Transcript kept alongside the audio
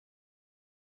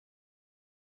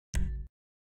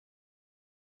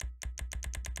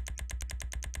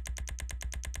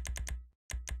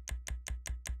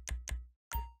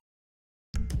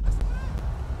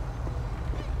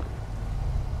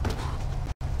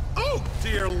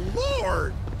dear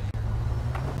Lord!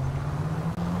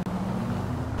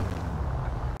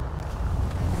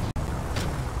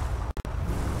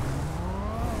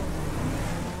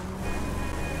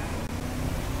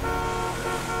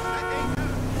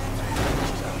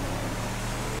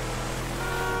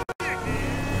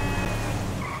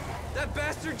 That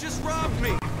bastard just robbed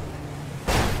me!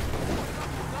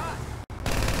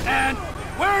 And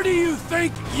where do you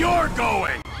think you're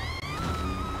going?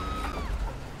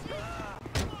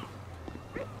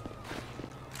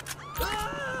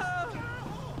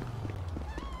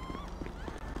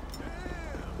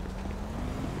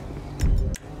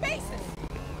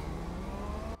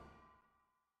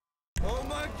 Oh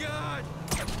my God!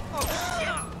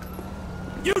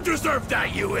 You deserve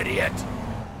that, you idiot!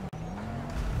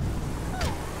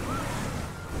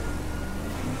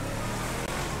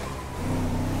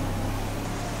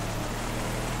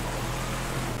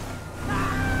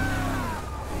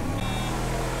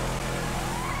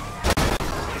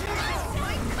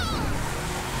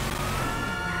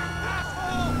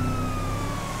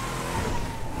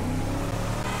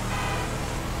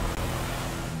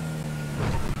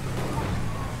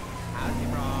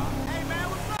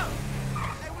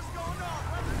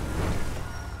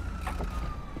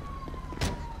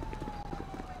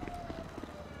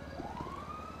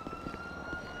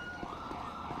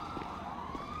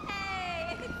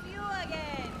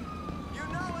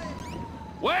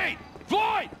 Wait!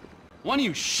 Floyd! One of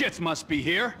you shits must be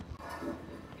here.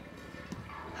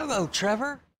 Hello,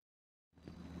 Trevor.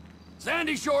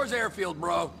 Sandy Shores Airfield,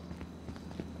 bro.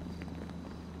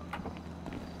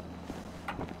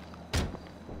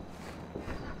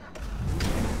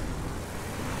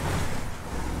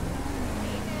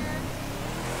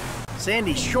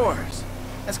 Sandy Shores.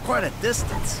 That's quite a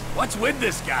distance. What's with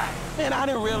this guy? Man, I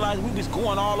didn't realize we was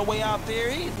going all the way out there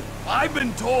either. I've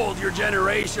been told your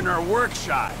generation are work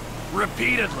shy.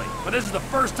 Repeatedly. But this is the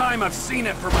first time I've seen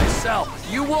it for myself.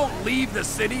 You won't leave the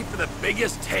city for the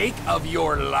biggest take of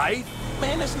your life?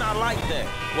 Man, it's not like that.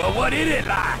 Well, what is it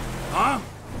like, huh?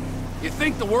 You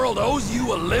think the world owes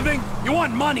you a living? You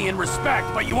want money and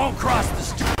respect, but you won't cross the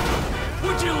street.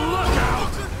 Would you look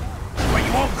out? But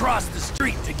you won't cross the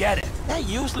street to get it. That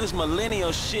useless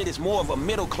millennial shit is more of a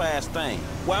middle-class thing.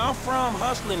 Where I'm from,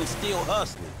 hustling is still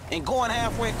hustling. And going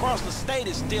halfway across the state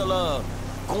is still,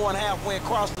 going halfway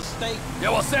across the state.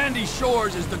 Yeah, well, Sandy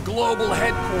Shores is the global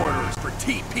headquarters for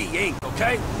TP Inc.,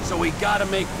 okay? So we gotta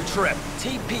make the trip.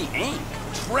 TP Inc.?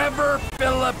 Trevor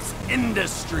Phillips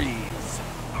Industries.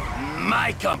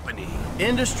 My company.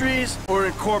 Industries or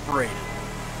Incorporated?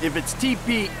 If it's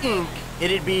TP Inc.,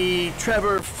 it'd be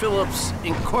Trevor Phillips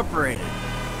Incorporated.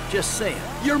 Just saying.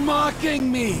 You're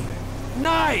mocking me.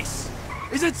 Nice.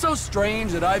 Is it so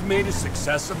strange that I've made a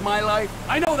success of my life?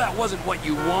 I know that wasn't what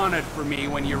you wanted for me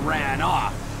when you ran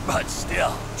off, but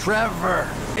still. Trevor.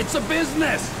 It's a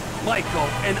business, Michael,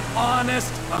 an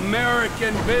honest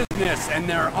American business, and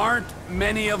there aren't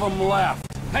many of them left.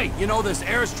 Hey, you know this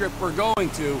airstrip we're going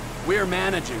to, we're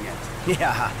managing it.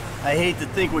 Yeah, I hate to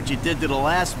think what you did to the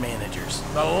last managers.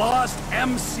 The Lost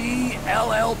MC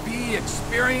LLP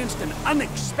experienced an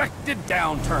unexpected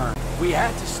downturn. We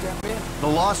had to step in. The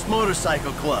Lost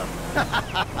Motorcycle Club.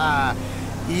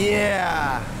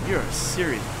 Yeah, you're a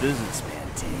serious businessman,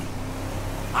 T.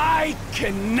 I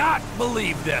cannot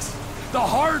believe this. The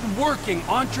hard-working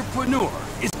entrepreneur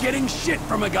is getting shit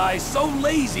from a guy so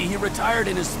lazy he retired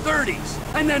in his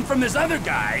 30s. And then from this other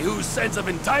guy whose sense of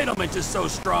entitlement is so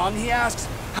strong, he asks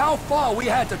how far we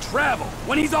had to travel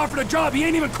when he's offered a job he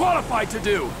ain't even qualified to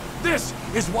do. This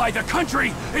is why the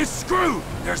country is screwed.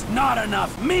 There's not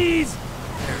enough me's,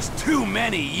 there's too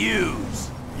many you's.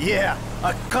 Yeah,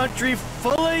 a country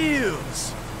full of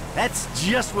yous. That's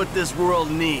just what this world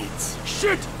needs.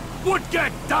 Shit would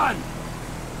get done.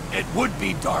 It would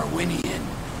be Darwinian.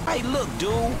 Hey, look,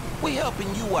 dude, we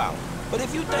helping you out. But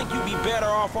if you think you'd be better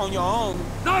off on your own...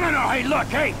 No, hey, look,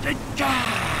 hey,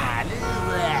 God,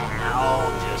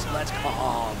 just let's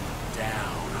calm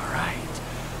down, all right?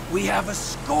 We have a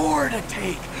score to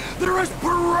take. There is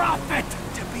profit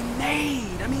to be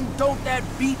made. I mean, don't that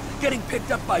beat getting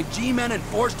picked up by G-men and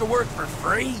forced to work for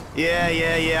free? Yeah,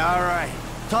 all right.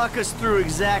 Talk us through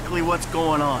exactly what's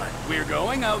going on. We're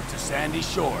going out to Sandy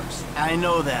Shores. I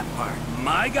know that part.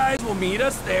 My guys will meet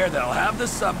us there. They'll have the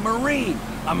submarine.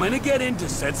 I'm gonna get into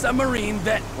said submarine,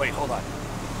 then... Wait, hold on.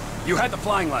 You had the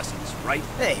flying lessons, right?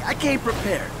 Hey, I came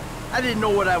prepared. I didn't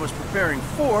know what I was preparing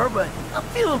for, but I'm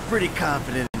feeling pretty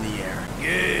confident in the air.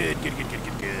 Good.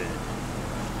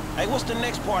 Hey, what's the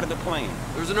next part of the plan?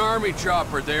 There's an army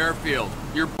chopper at the airfield.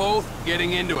 You're both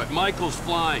getting into it. Michael's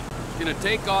flying. He's gonna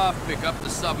take off, pick up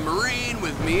the submarine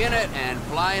with me in it, and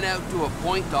flying out to a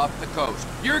point off the coast.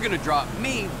 You're gonna drop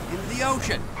me into the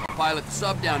ocean. I'll pilot the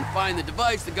sub down, find the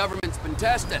device the government's been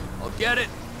testing. I'll get it,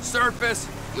 surface,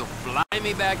 you'll fly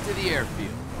me back to the airfield.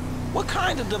 What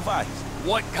kind of device?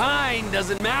 What kind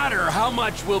doesn't matter. How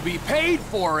much will be paid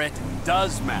for it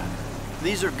does matter.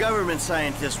 These are government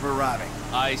scientists we're robbing.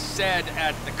 I said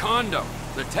at the condo.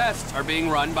 The tests are being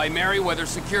run by Merryweather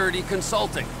Security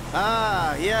Consulting.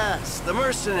 Ah, yes, the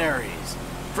mercenaries.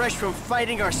 Fresh from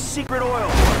fighting our secret oil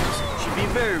wars. Should be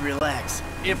very relaxed.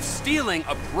 If stealing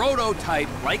a prototype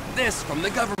like this from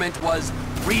the government was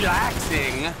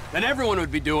relaxing, then everyone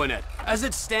would be doing it. As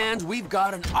it stands, we've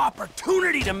got an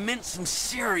opportunity to mint some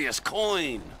serious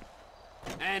coin.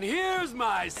 And here's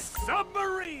my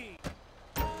submarine!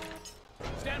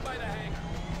 Stand by the hangar.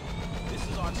 This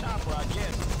is our chopper, I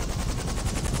guess.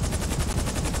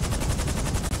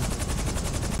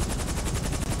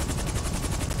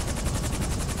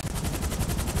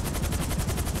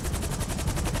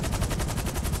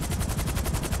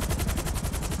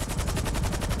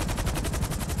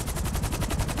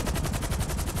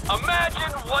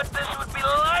 Imagine what this would be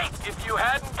like if you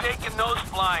hadn't taken those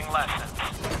flying lessons.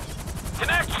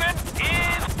 Connection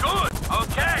is good.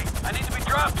 Okay, I need to be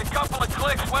dropped a couple of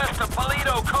clicks west of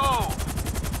Palito Cove.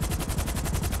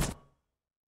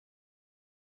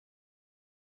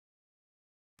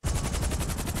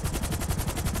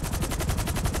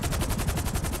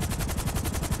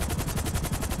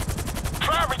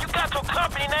 Trevor, you got your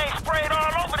company name sprayed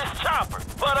all over this chopper.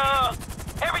 But,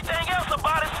 everything else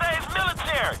about it says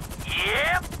military.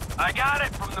 Yep, I got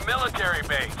it from the military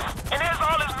base. And there's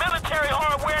all this military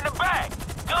hardware in the back.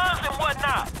 Guns and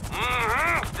whatnot.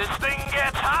 Mm-hmm. If this thing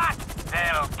gets hot,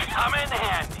 that'll come in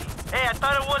handy. Hey, I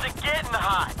thought it wasn't getting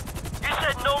hot. You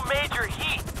said no major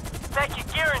heat. That you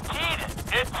guaranteed it.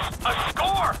 It's a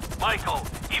score, Michael.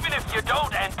 Even if you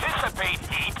don't anticipate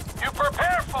heat, you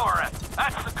prepare for it.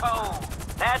 That's the code.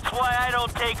 That's why I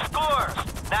don't take scores.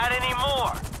 Not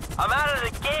anymore. I'm out of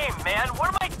the game, man.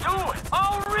 What am I doing?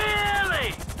 Oh,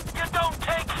 really? You don't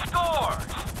take scores?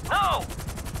 No,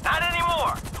 not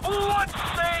anymore. What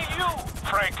say you,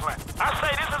 Franklin? I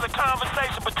say this is a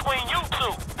conversation between you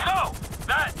two. So,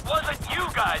 that wasn't you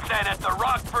guys then at the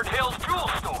Rockford Hills jewel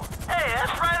store? Hey,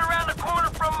 that's right around the corner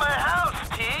from my house,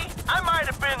 T. I might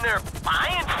have been there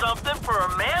buying something for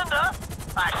Amanda.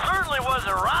 I certainly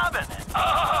wasn't robbing it.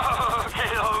 Oh,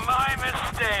 okay, oh, my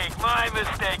mistake.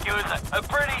 It was a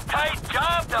pretty tight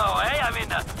job, though, eh? I mean,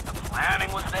 the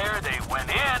planning was there, they went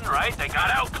in, right? They got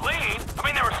out clean. I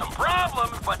mean, there were some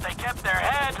problems, but they kept their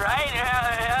head, right?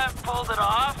 Yeah, pulled it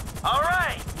off. All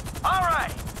right.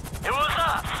 It was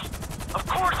us. Of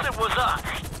course it was us.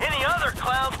 Any other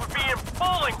clowns would be in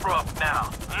Bolingbrook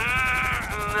now.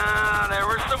 No, there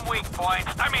were some weak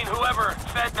points. I mean, whoever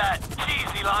fed that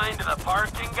cheesy line to the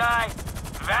parking guy,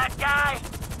 that guy,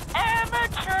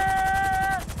 amateur!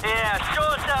 Yeah, show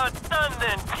us how it's done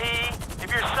then, T.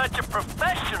 If you're such a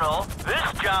professional,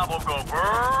 this job will go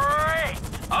great.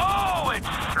 Oh, it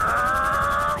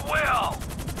sure will.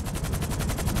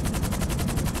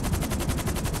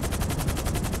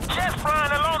 Just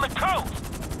flying along the coast.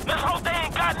 Let's hope they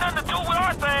ain't got nothing to do with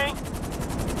our thing.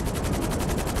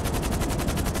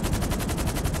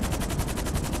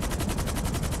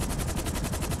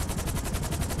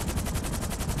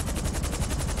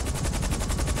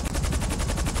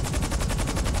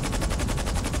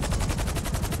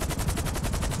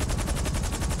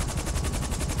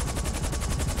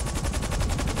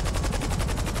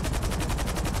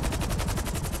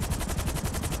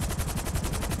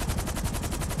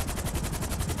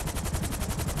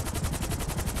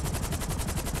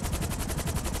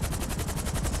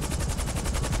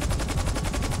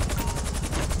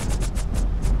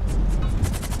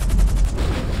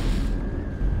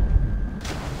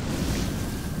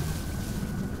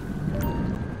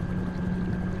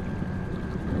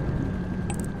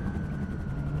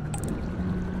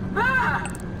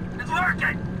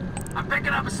 I'm picking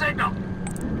up a signal.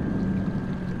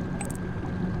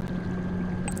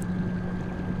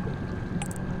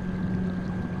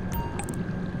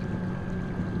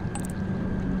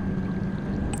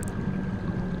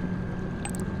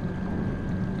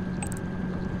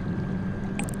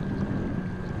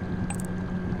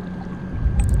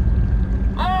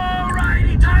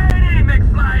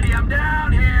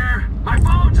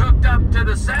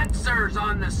 Sensors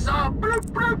on the sub. Bloop,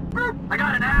 bloop, bloop. I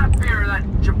got an app here that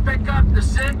should pick up the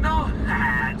signal.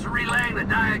 It's relaying the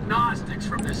diagnostics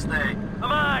from this thing.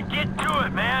 Come on, get to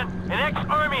it, man. An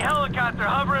ex-Army helicopter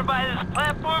hovering by this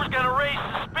platform's gonna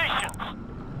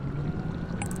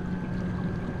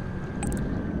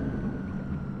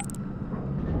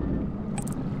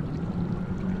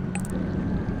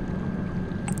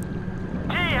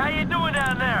you doing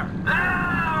down there?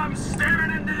 Ah, I'm staring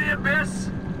into the abyss,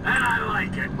 and I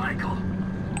like it, Michael.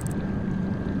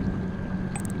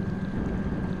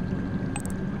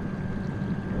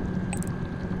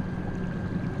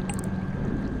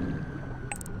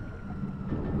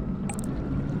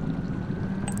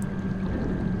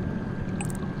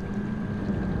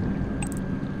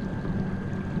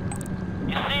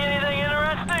 You see anything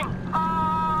interesting?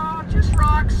 Just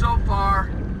rocks so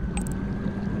far.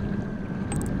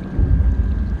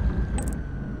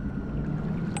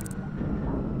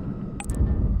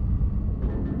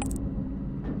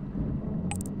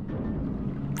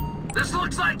 This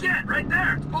looks like it, right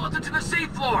there. It's bolted to the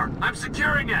seafloor. I'm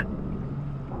securing it.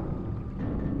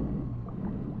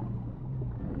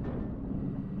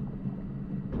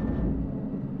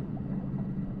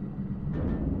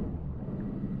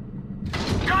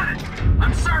 Got it!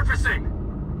 I'm surfacing!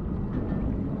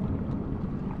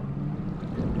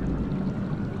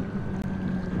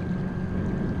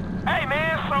 Hey,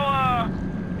 man,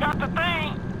 so, got the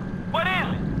thing? What is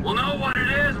it? We'll know what it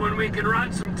is when we can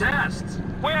run some tests.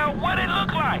 Well, what it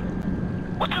look like?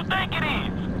 What you think it is?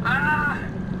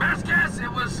 Best guess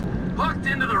it was hooked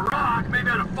into the rock, maybe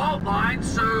on a fault line,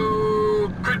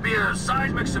 so could be a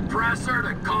seismic suppressor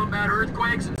to combat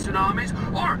earthquakes and tsunamis,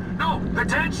 or, no,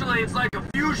 potentially it's like a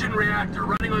fusion reactor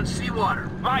running on seawater.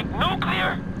 Like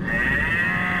nuclear?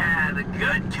 Yeah, the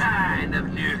good kind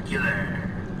of nuclear.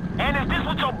 And is this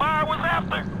what your buyer was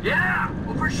after? Yeah,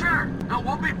 well, for sure. No,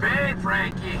 we'll be paid,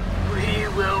 Frankie. We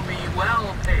will be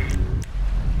well paid.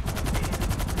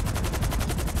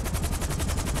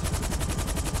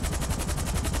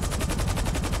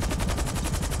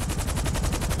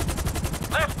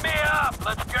 Lift me up,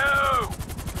 let's go!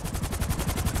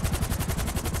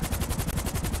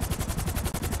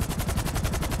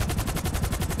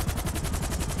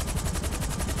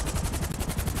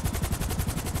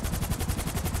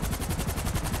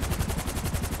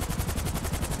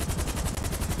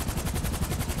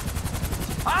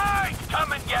 Alright,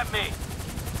 come and get me!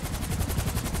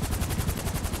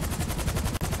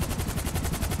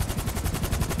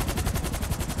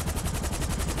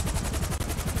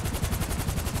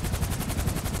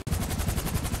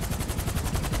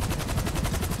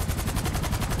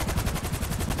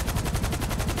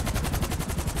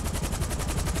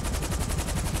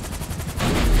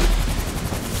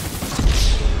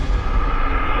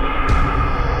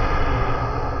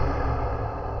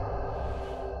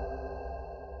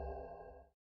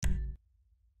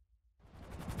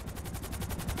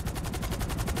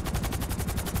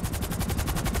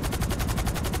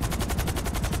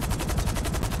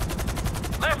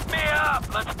 Lift me up,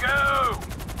 let's go!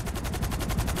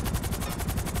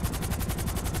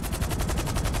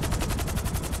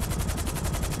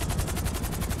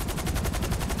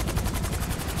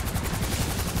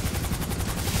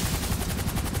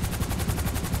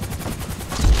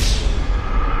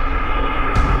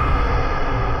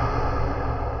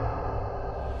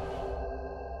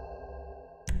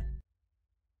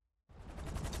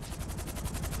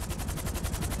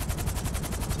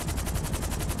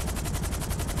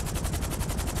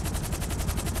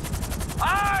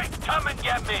 Alright, come and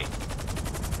get me!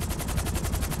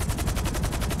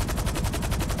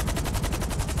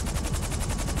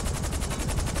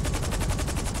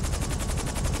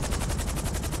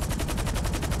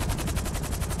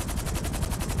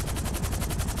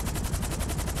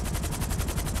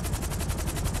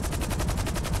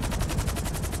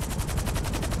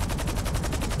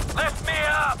 Lift me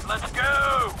up, let's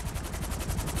go!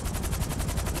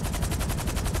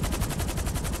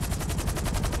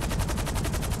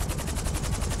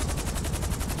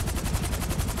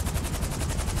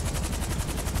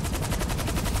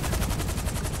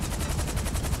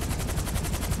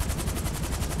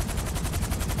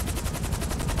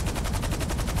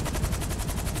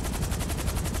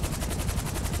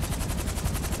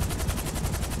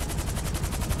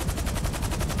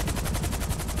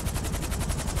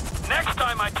 Next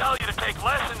time I tell you to take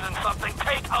lessons in something,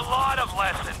 take a lot of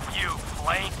lessons, you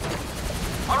flake.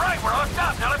 All right, we're hooked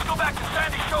up. Now let's go back to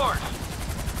Sandy Shores.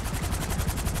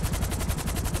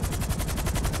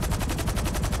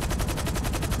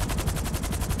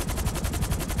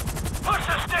 Push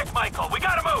the stick, Michael. We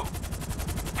gotta move.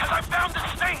 Because I found this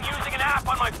thing using an app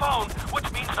on my phone, which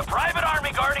means the private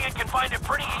army guarding it can find it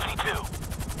pretty easy, too.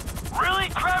 Really,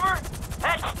 Trevor?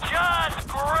 That's just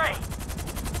great.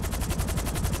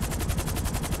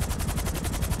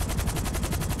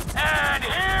 And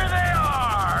here they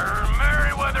are,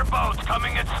 Merryweather boats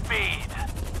coming at speed.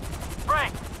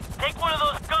 Frank, take one of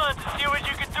those guns and see what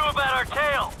you can do about our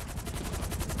tail.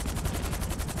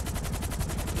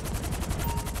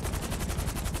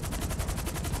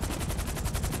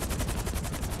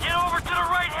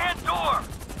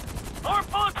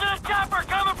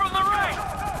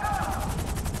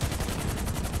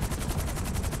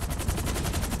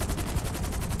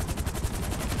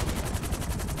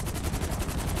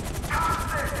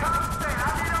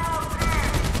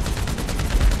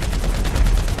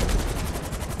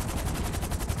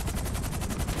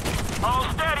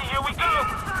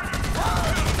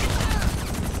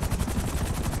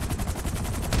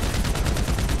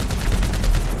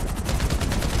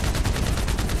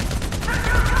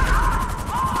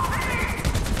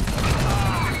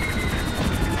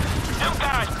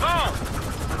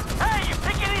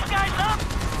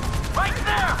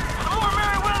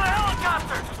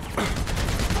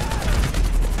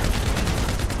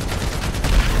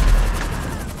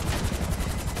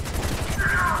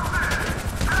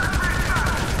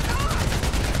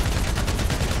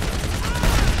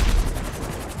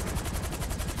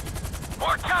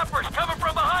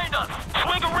 us!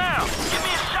 Swing around! Give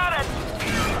me a shot at...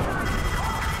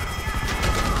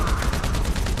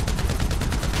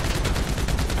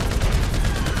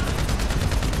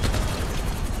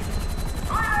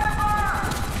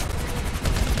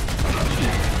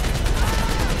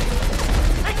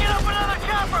 Picking up another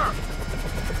chopper!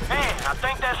 Hey, I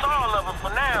think that's all of them for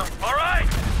now. All right,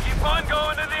 keep on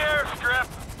going to the airstrip.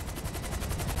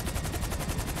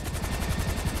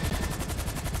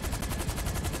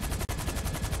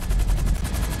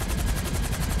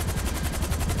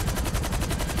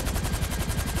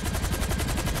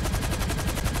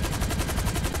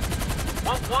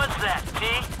 What was that, T?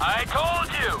 I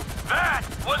told you! That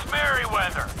was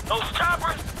Merryweather! Those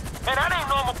choppers? Man, that ain't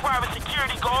normal private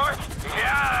security guards!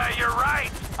 Yeah, you're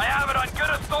right! I have it on good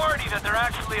authority that they're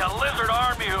actually a lizard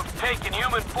army who've taken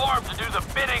human form to do the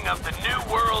bidding of the New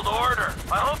World Order.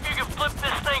 I hope you can flip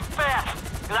this thing fast,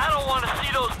 because I don't want to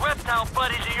see those reptile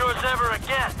buddies of yours ever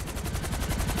again.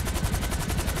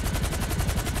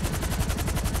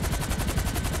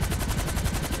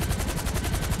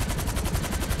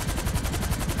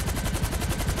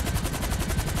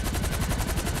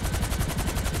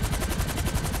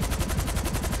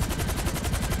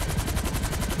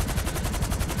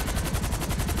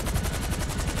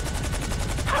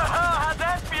 How'd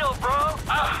that feel, bro?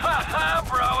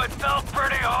 Bro, it felt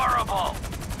pretty horrible.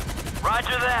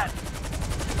 Roger that.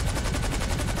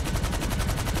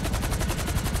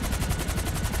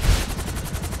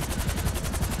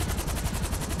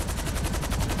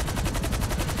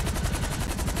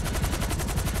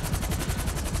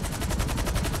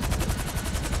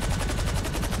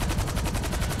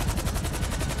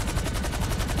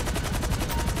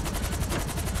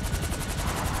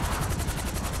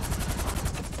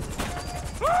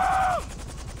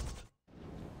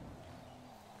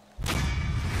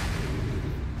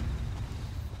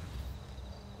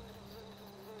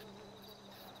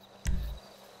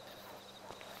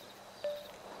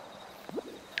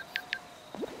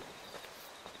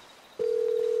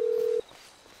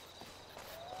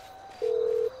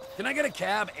 Can I get a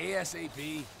cab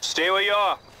ASAP? Stay where you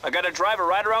are. I got a driver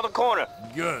right around the corner.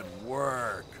 Good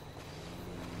work.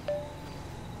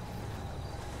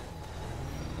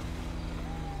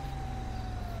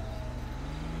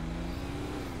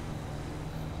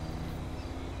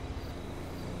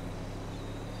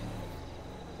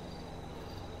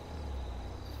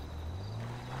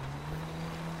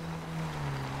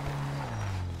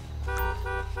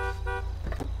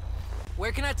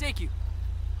 Where can I take you?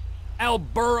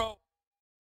 Alburo.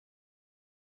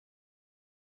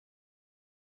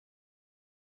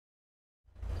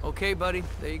 Okay, buddy.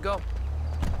 There you go.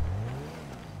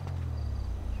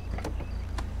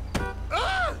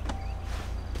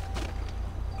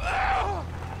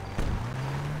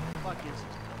 Fuck is this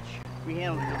bitch? We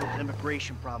handled the little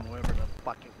immigration problem, whatever the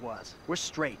fuck it was. We're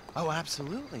straight. Oh,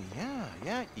 absolutely.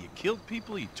 Yeah. You killed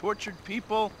people, you tortured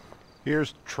people.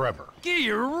 Here's Trevor. Get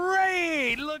your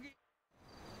raid! Look.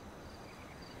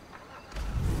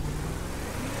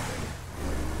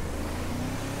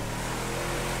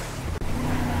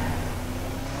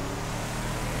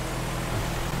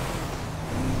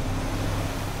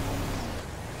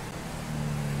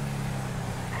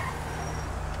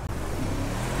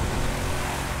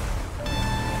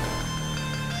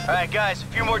 All right, guys, a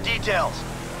few more details.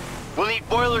 We'll need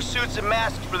boiler suits and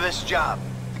masks for this job.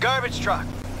 The garbage truck.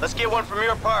 Let's get one from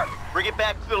your park. Bring it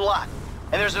back through the lot.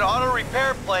 And there's an auto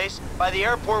repair place by the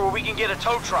airport where we can get a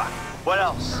tow truck. What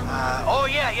else? Oh,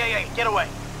 yeah. Getaway.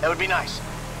 That would be nice.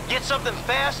 Get something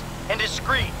fast and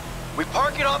discreet. We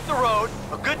park it off the road,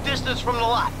 a good distance from the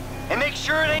lot. And make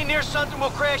sure it ain't near something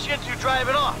we'll crash into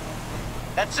driving off.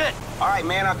 That's it. All right,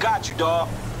 man, I got you, dawg.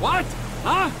 What?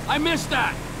 Huh? I missed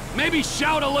that. Maybe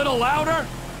shout a little louder?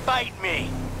 Bite me.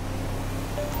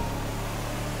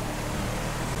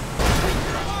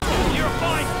 You're a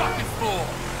fine fucking fool.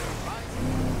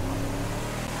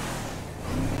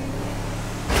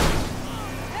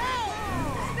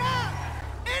 Stop!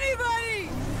 Anybody!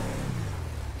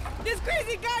 This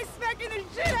crazy guy's smacking the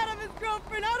shit out of his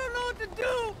girlfriend. I don't know what to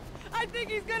do. I think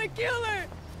he's gonna kill her.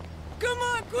 Come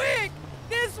on, quick!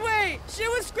 This way! She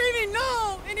was screaming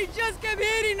no, and he just kept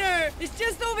hitting her. It's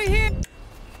just over here.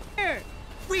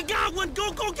 We got one!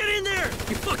 Go get in there!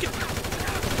 You fucking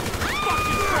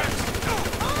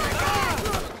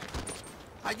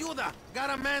Ayuda! Got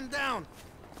a man down!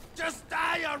 Just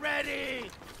die already!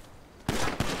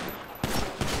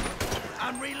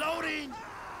 I'm reloading!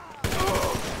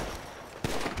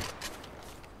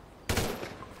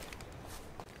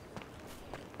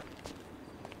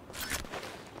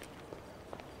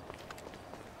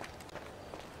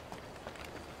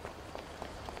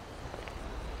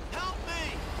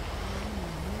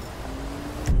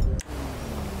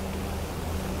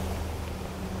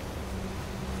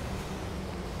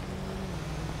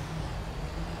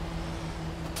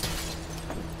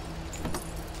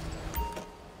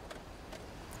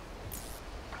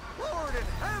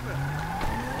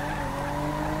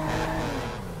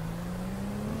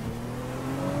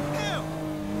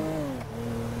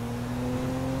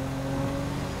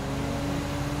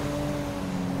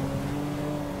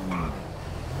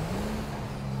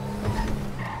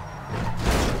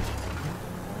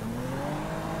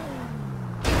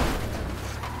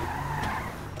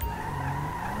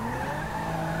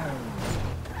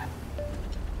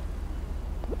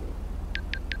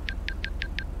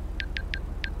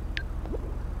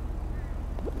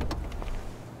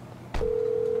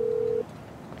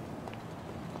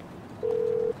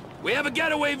 a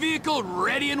getaway vehicle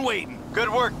ready and waiting. Good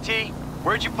work, T.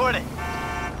 Where'd you put it?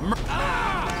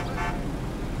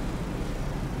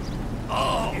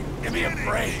 Oh, give me a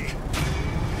break.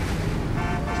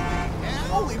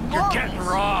 Holy You're getting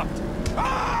robbed.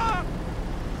 Ah!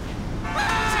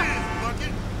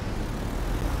 Bucket.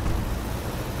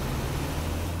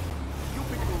 You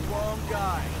picked the wrong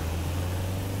guy.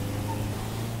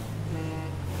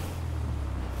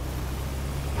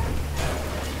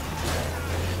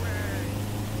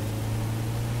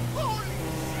 Holy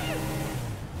shit!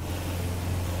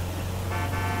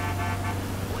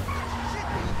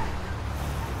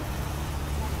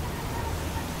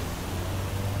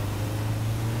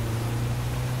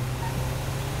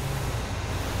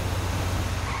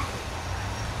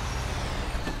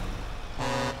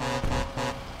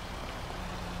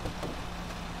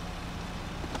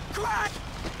 Crack!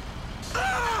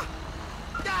 Ah!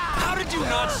 How did you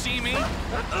not see me?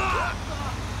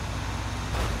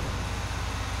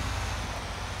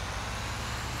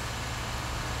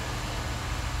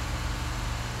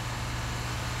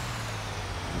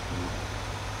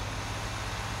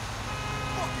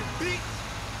 Fucking bitch!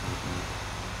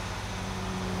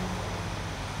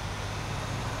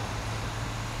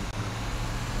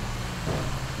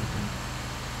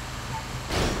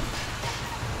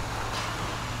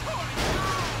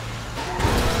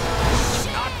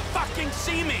 Not fucking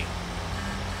see me.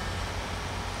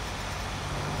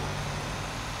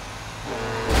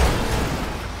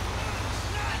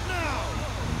 Not now!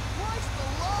 Christ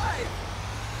alive!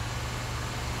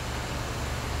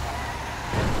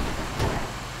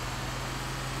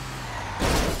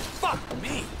 Fuck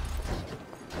me.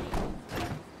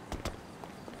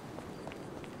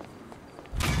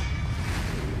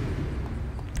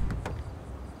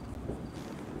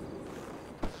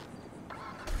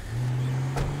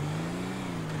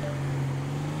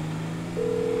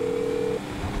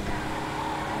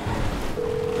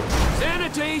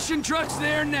 Sanitation truck's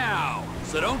there now,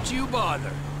 so don't you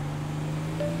bother.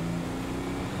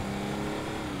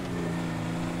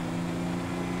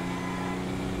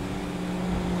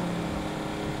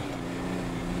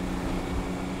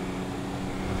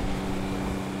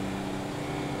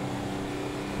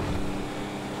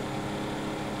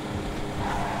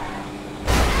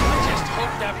 I just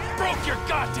hope that broke your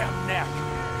goddamn neck.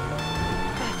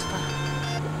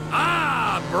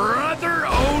 Ah, Brother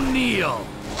O'Neill.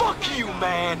 Fuck you,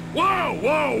 man! Whoa,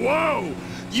 whoa, whoa!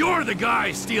 You're the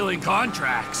guy stealing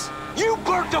contracts. You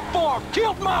burnt the farm,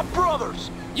 killed my brothers!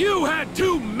 You had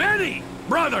too many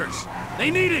brothers.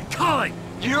 They needed culling.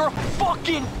 You're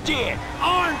fucking dead!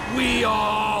 Aren't we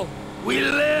all? We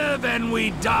live and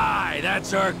we die.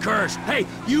 That's our curse. Hey,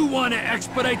 you want to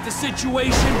expedite the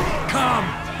situation? Come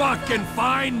fucking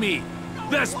find me.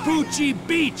 Vespucci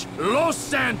Beach, Los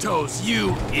Santos,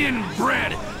 you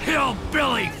inbred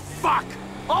hillbilly fuck!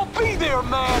 I'll be there,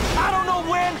 man! I don't know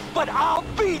when, but I'll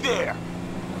be there!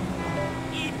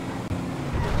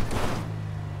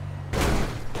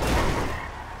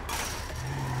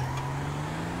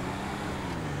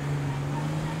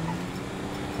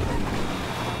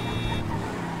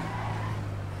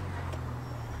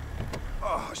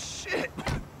 Oh, shit!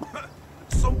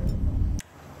 So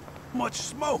much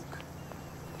smoke!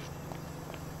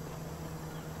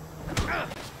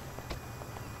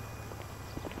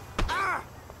 Ah!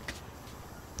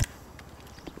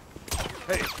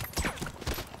 Hey!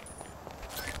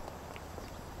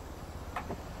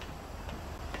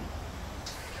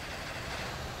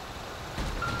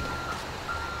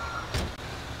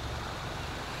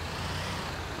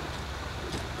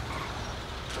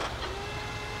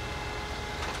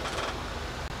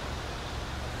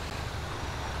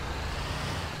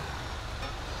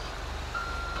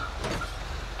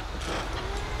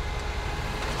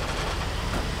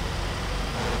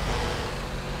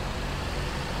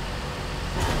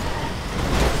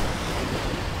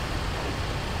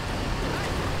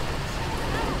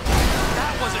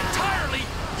 That was entirely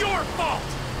your fault!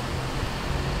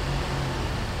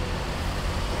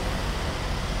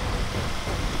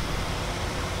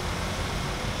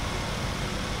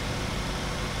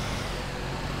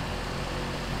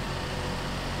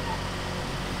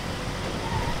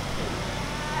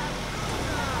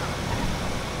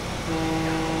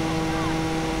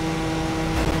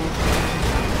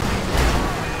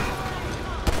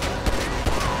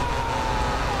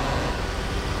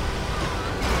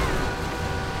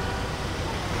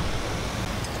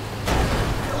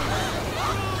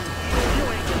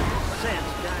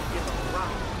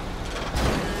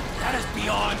 That is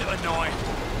beyond annoying.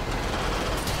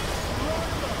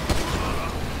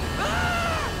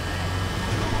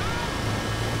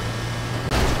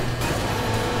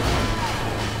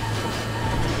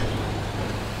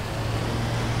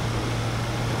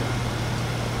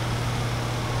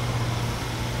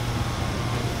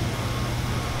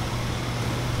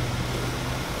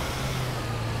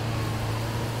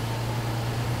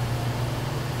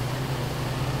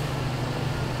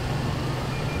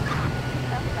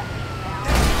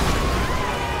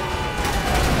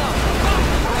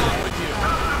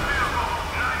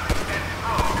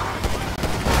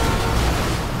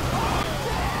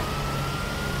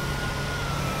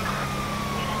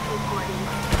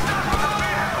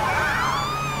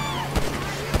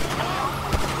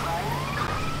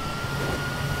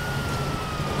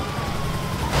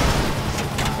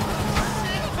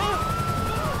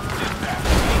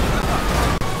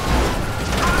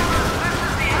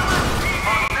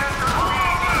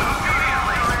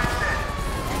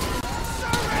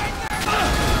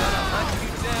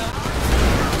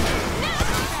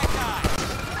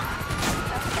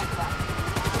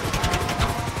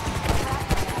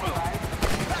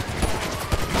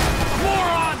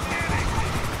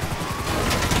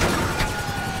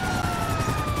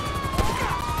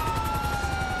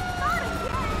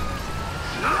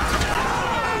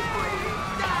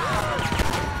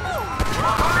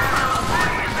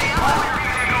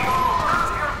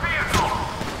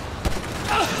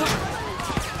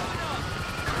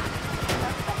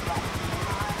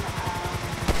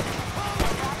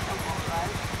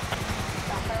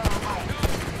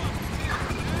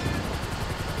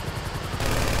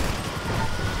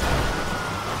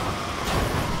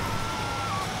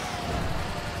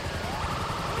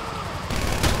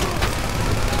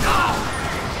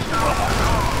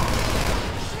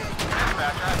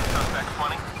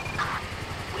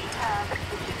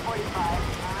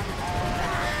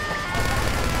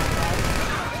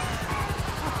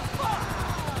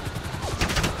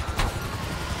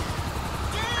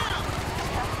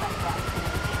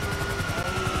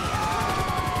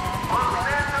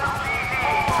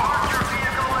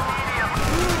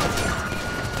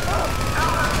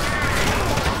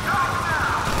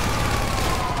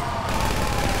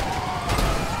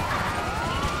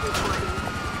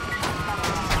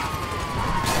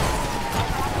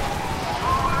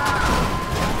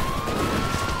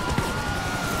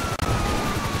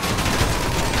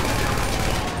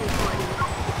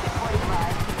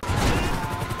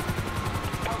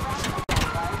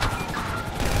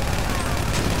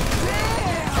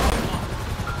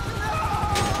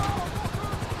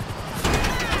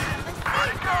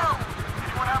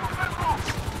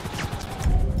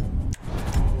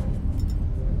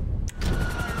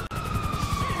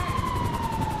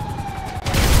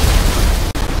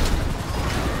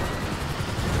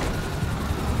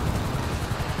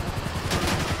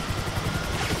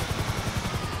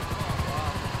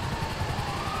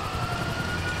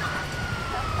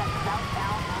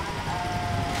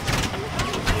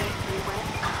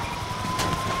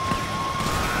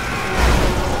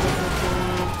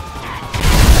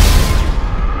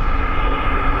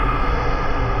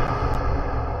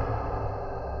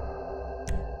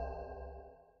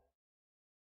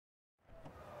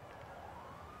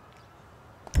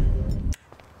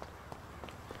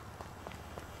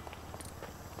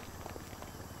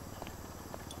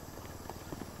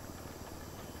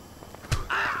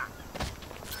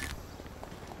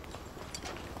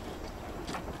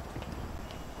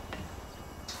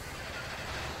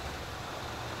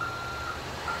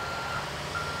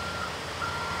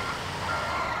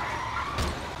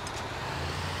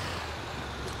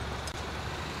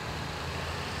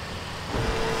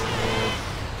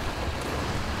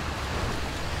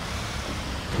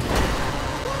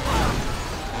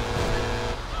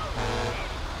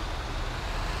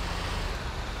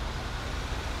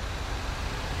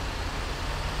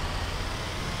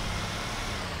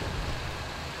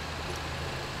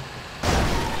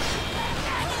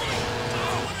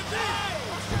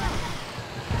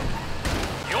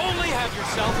 Find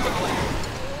yourself the plan.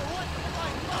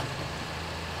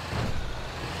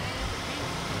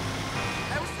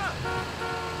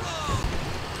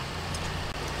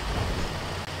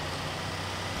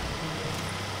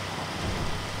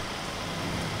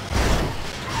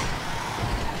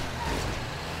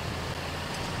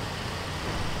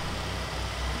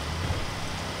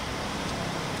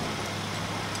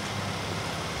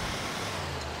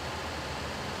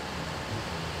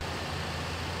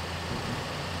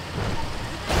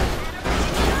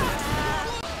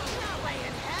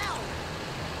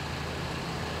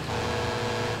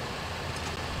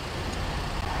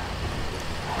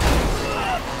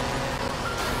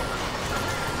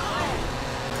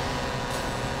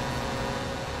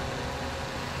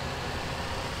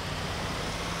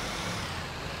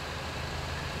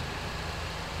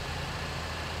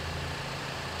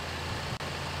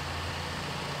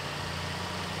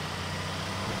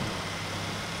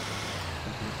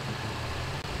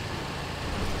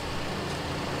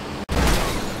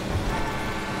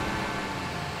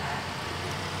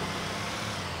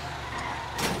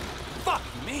 Fuck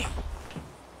me!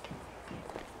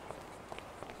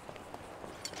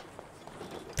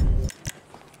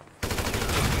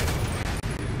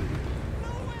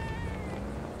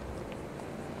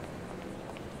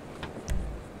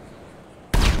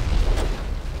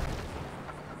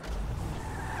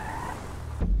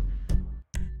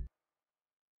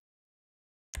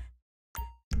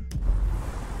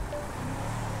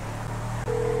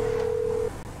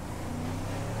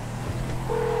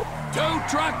 Tow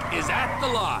truck is at the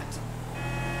lot.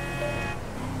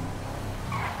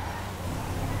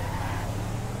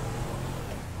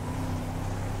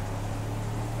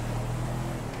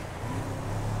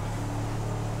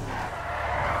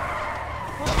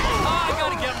 I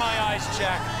gotta get my eyes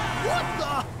checked. What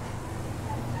the?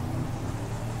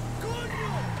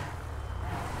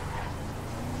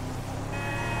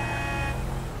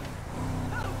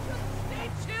 Stay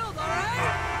chilled, all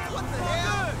right? What the hell?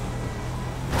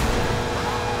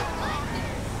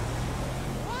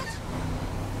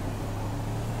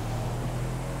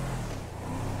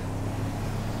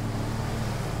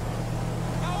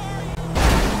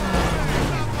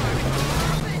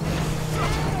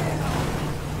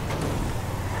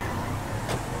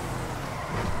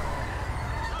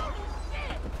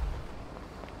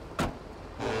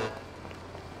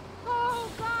 Oh,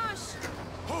 gosh!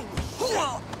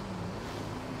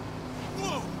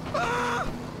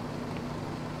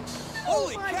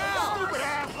 Holy cow! Stupid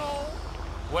asshole!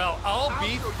 Well, I'll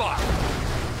be fucked.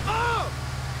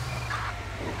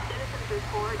 Citizens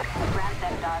report Grand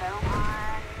Theft Auto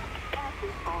on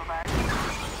Genesis Boulevard.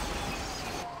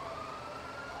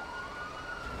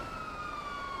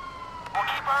 We'll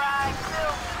keep our eyes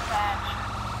peeled, dispatch.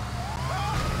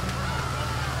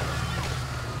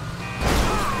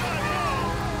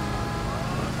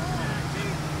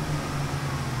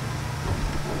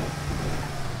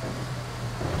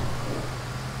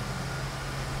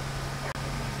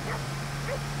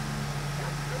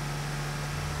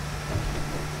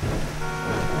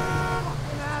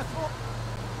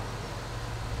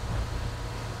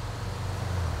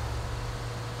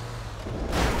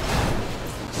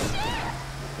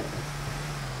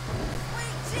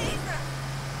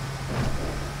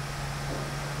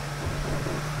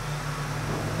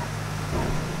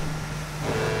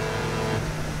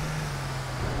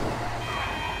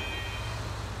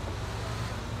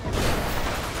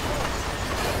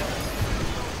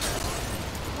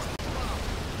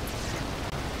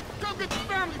 Come get your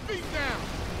family feet down!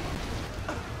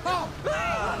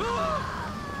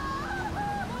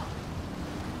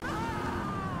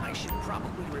 I should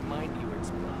probably remind you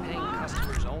it's paying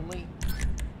customers only.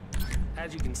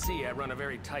 As you can see, I run a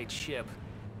very tight ship.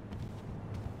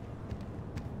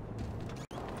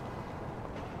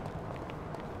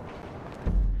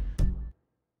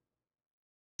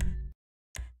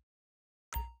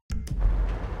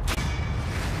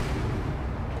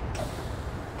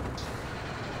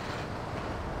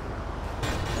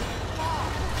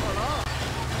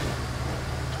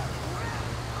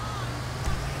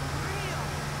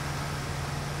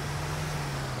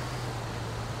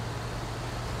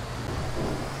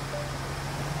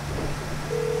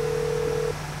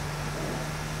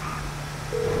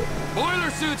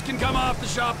 Boiler suits can come off the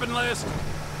shopping list.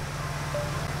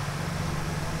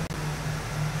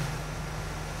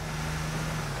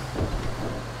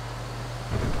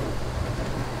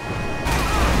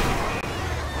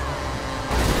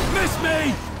 Miss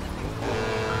me!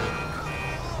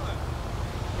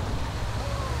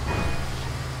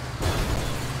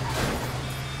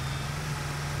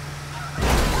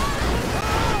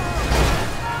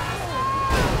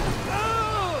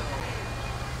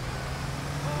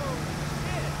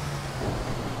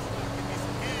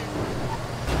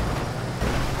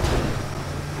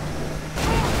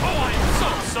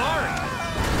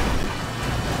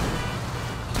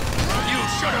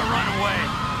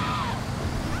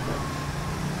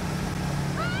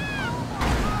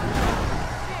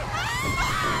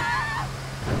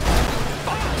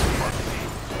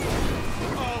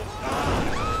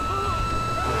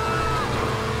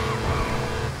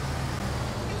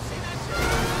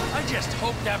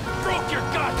 That broke your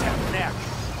goddamn neck!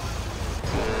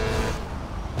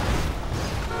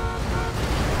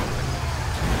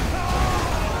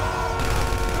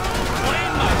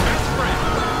 Blame my best friend!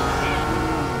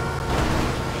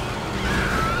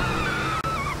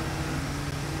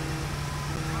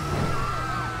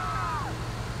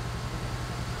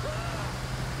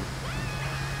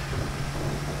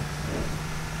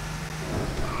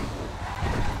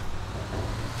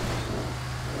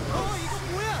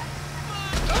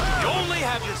 You only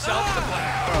have yourself to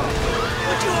blame.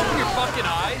 Would you open your fucking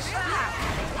eyes?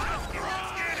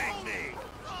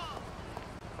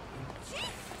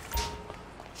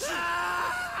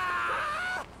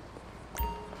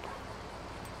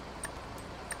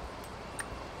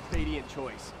 Radiant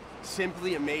choice.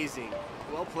 Simply amazing.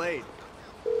 Well played.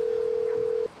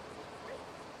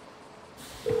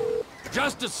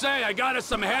 Just to say, I got us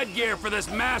some headgear for this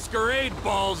masquerade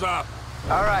balls up.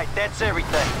 All right, that's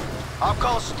everything. I'll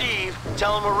call Steve,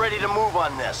 tell him we're ready to move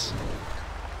on this.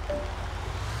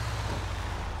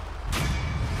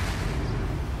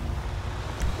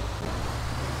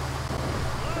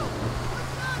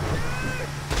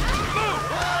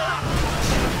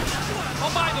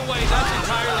 Oh, by the way, that's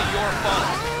entirely your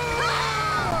fault.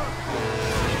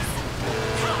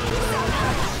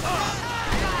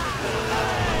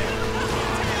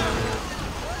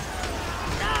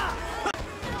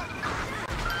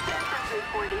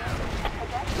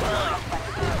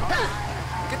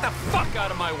 Get the fuck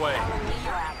out of my way!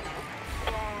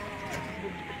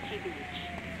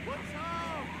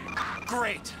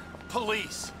 Great!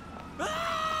 Police!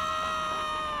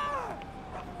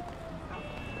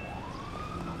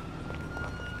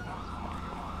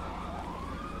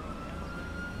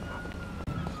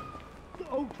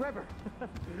 Oh, Trevor!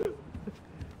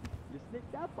 You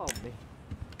sneaked up on me.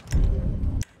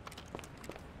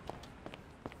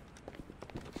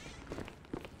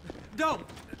 Don't!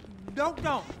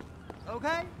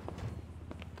 Okay?